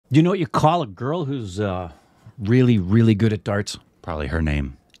You know what you call a girl who's really, really good at darts? Probably her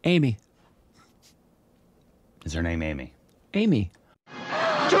name. Amy. Is her name Amy? Amy.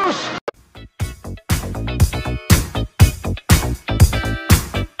 Juice!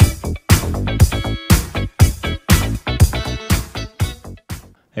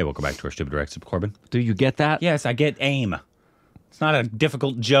 Hey, welcome back to our Stupid Directs of Corbin. Do you get that? Yes, I get aim. It's not a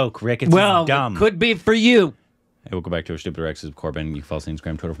difficult joke, Rick. It's well, dumb. It could be for you. Hey, welcome back to our Stupid Directs of Corbin. You can follow us on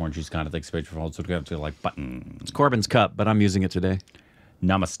Instagram, Twitter, Form, contact, like, page for all, so to the like button. It's Corbin's cup, but I'm using it today.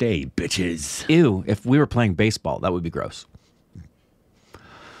 Namaste, bitches. Ew, if we were playing baseball, that would be gross.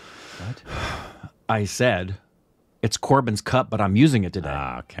 What? I said, it's Corbin's cup, but I'm using it today.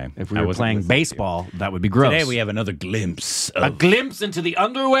 Ah, okay. If we were playing baseball, that would be gross. Today we have another glimpse of... A glimpse into the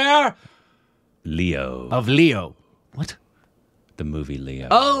underwear Leo. of Leo. What? The movie Leo.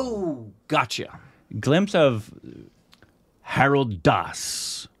 Oh, gotcha. Glimpse of... Harold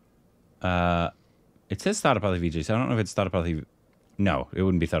Das. It says Thalapathy Vijay, so I don't know if it's Thalapathy... No, it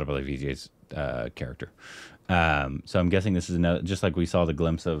wouldn't be Thalapathy Vijay's character. So I'm guessing this is another... Just like we saw the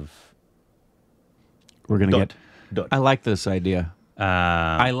glimpse of... We're going to get... Dot. I like this idea.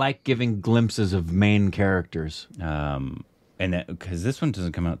 I like giving glimpses of main characters. And because this one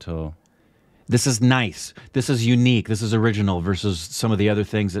doesn't come out till... This is nice. This is unique. This is original versus some of the other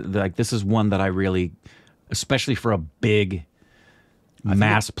things. Like this is one that I really, especially for a big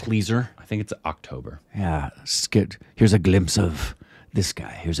mass pleaser. I think it's October. Yeah. Here's a glimpse of this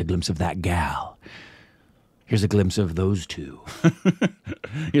guy. Here's a glimpse of that gal. Here's a glimpse of those two.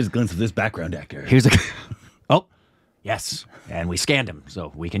 Here's a glimpse of this background actor. Here's a... Oh, yes. And we scanned him,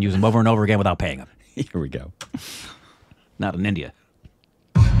 so we can use him over and over again without paying him. Here we go. Not in India.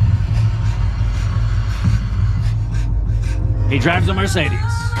 He drives a Mercedes.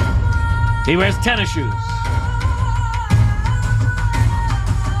 He wears tennis shoes.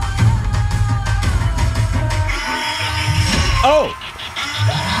 Oh!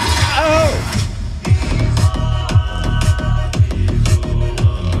 Oh!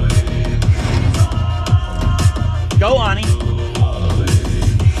 Go, Ani.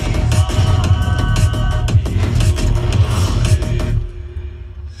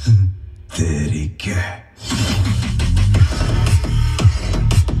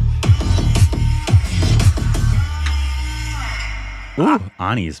 Ooh,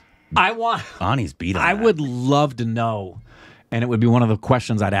 Ani's beat on I that. would love to know, and it would be one of the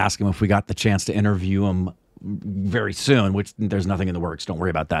questions I'd ask him if we got the chance to interview him very soon, which there's nothing in the works. Don't worry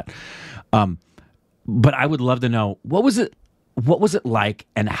about that. But I would love to know, what was it like,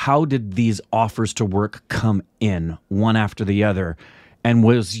 and how did these offers to work come in one after the other? And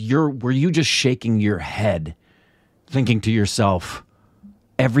were you just shaking your head thinking to yourself,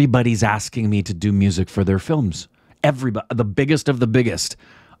 everybody's asking me to do music for their films? Everybody, the biggest of the biggest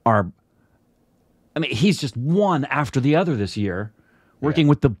are, I mean, he's just one after the other this year, working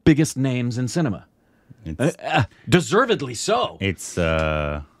with the biggest names in cinema. Deservedly so. It's,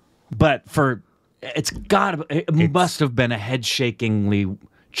 but it must have been a head-shakingly,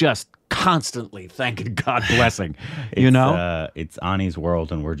 just constantly thanking God blessing, you know? It's Ani's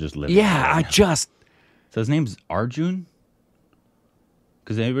world and we're just living. Yeah, So his name's Arjun?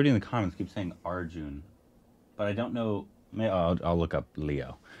 Because everybody in the comments keeps saying Arjun. But I don't know. Maybe I'll look up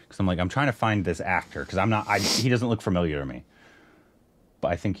Leo. Because I'm trying to find this actor. Because he doesn't look familiar to me. But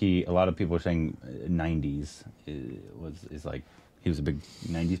I think a lot of people are saying 90s is like, he was a big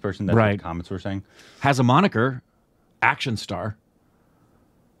 90s person. That's what the comments were saying. Has a moniker, action star.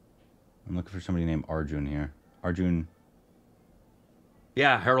 I'm looking for somebody named Arjun here. Arjun.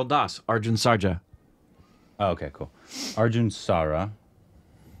 Yeah, Harold Das, Arjun Sarja. Oh, okay, cool. Arjun Sara.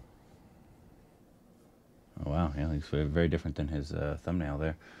 Oh, wow. Yeah, he's very different than his thumbnail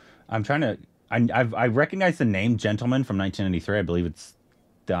there. I'm trying to... I recognize the name Gentleman from 1993. I believe it's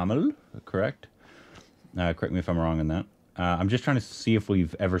Damel, correct? Correct me if I'm wrong on that. I'm just trying to see if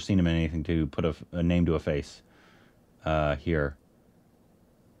we've ever seen him in anything to put a name to a face here.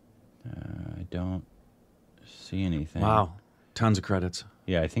 I don't see anything. Wow. Tons of credits.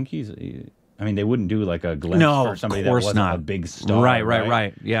 Yeah, I think I mean, they wouldn't do like a glimpse for somebody that wasn't a big star.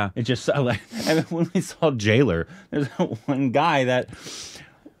 Right. Yeah. It just, like, I mean, when we saw Jailer, there's one guy that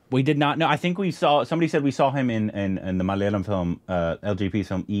we did not know. I think somebody said we saw him in the Malayalam film, LGP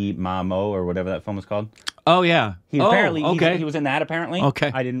film, E Mamo, or whatever that film was called. Oh, yeah. He was in that, apparently.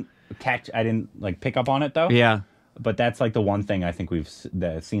 Okay. I didn't like pick up on it, though. Yeah. But that's like the one thing I think we've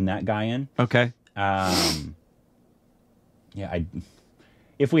seen that guy in. Okay. Yeah,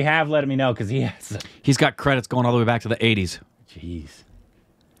 if we have, let me know, because he's got credits going all the way back to the 80s. Jeez.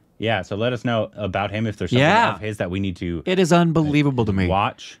 Yeah, so let us know about him if there's something of his that we need to It is unbelievable to me.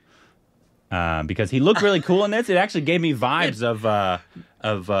 watch. Because he looked really cool in this. It actually gave me vibes of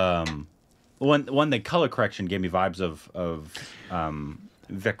one the color correction gave me vibes of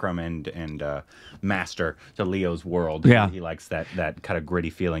Vikram and Master to Leo's world. Yeah. He likes that kind of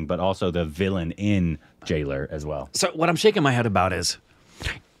gritty feeling, but also the villain in Jailer as well. So what I'm shaking my head about is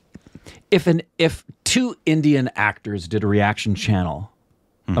if two Indian actors did a reaction channel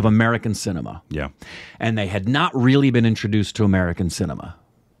of American cinema, and they had not really been introduced to American cinema,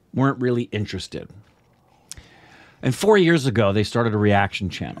 weren't really interested, and 4 years ago they started a reaction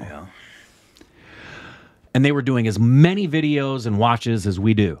channel, and they were doing as many videos and watches as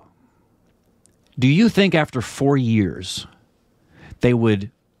we do. Do you think after 4 years they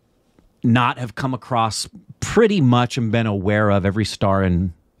would not have come across pretty much and been aware of every star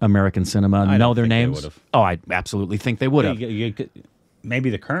in American cinema, know their names? Oh, I absolutely think they would have.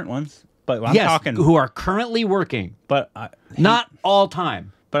 Maybe the current ones, but I'm yes, talking who are currently working, but not all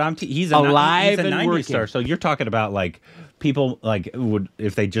time. But he's alive he's a and 90s working. star, so you're talking about like people like would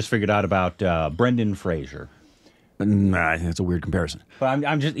if they just figured out about Brendan Fraser. Nah, that's a weird comparison. But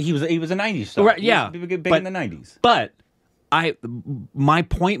I'm just he was a 90s star. Right, yeah, he was big in the 90s. But my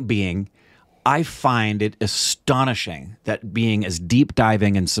point being, I find it astonishing that being as deep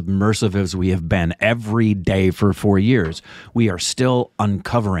diving and submersive as we have been every day for 4 years, we are still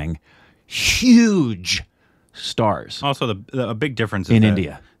uncovering huge stars. Also, a big difference is in that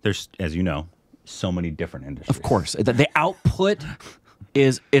India. There's, as you know, so many different industries. Of course, the output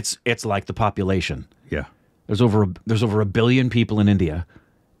is it's like the population. Yeah, there's over a billion people in India,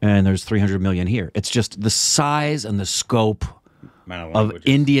 and there's 300 million here. It's just the size and the scope of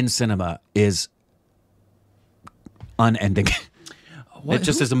Indian cinema is unending. It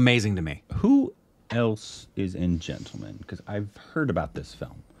just is amazing to me. Who else is in Gentleman? Because I've heard about this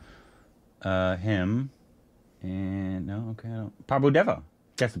film. Him and I don't. Prabhu Deva.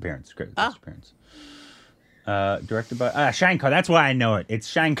 Guest appearance. Great guest appearance. Directed by Shankar. That's why I know it. It's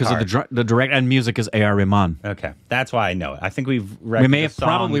Shankar. Because of the direct and music is A.R. Rahman. Okay, that's why I know it. I think we may have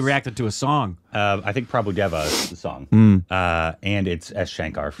probably reacted to a song. I think Prabhu Deva is the song. And it's S.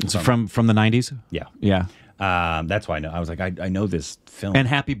 Shankar. It's from the 90s? Yeah. Yeah. That's why I know. I was like, I know this film. And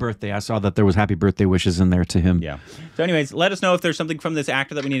Happy Birthday. I saw that there was Happy Birthday wishes in there to him. Yeah. So anyways, let us know if there's something from this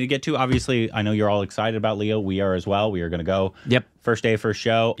actor that we need to get to. Obviously, I know you're all excited about Leo. We are as well. We are going to go. Yep. First day, first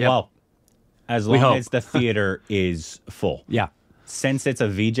show. Yep. Well, as long as the theater is full. Yeah. Since it's a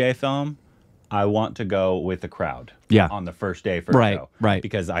Vijay film, I want to go with the crowd. Yeah. On the first day, first show. Right.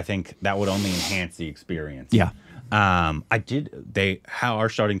 Because I think that would only enhance the experience. Yeah. They are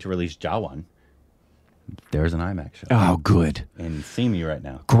starting to release Jawan. There's an IMAX show. Oh, good. In Simi right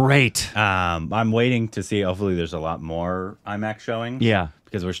now. Great. I'm waiting to see. Hopefully, there's a lot more IMAX showings. Yeah.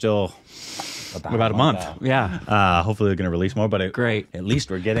 Because we're still about a month. Yeah. Hopefully, they're going to release more. But great. At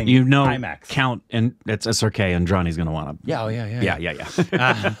least we're getting IMAX. Count, and it's SRK, and Johnny's going to want to. Yeah.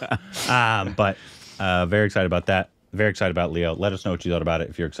 But very excited about that. Very excited about Leo. Let us know what you thought about it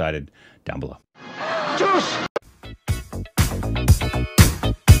if you're excited down below. Juice!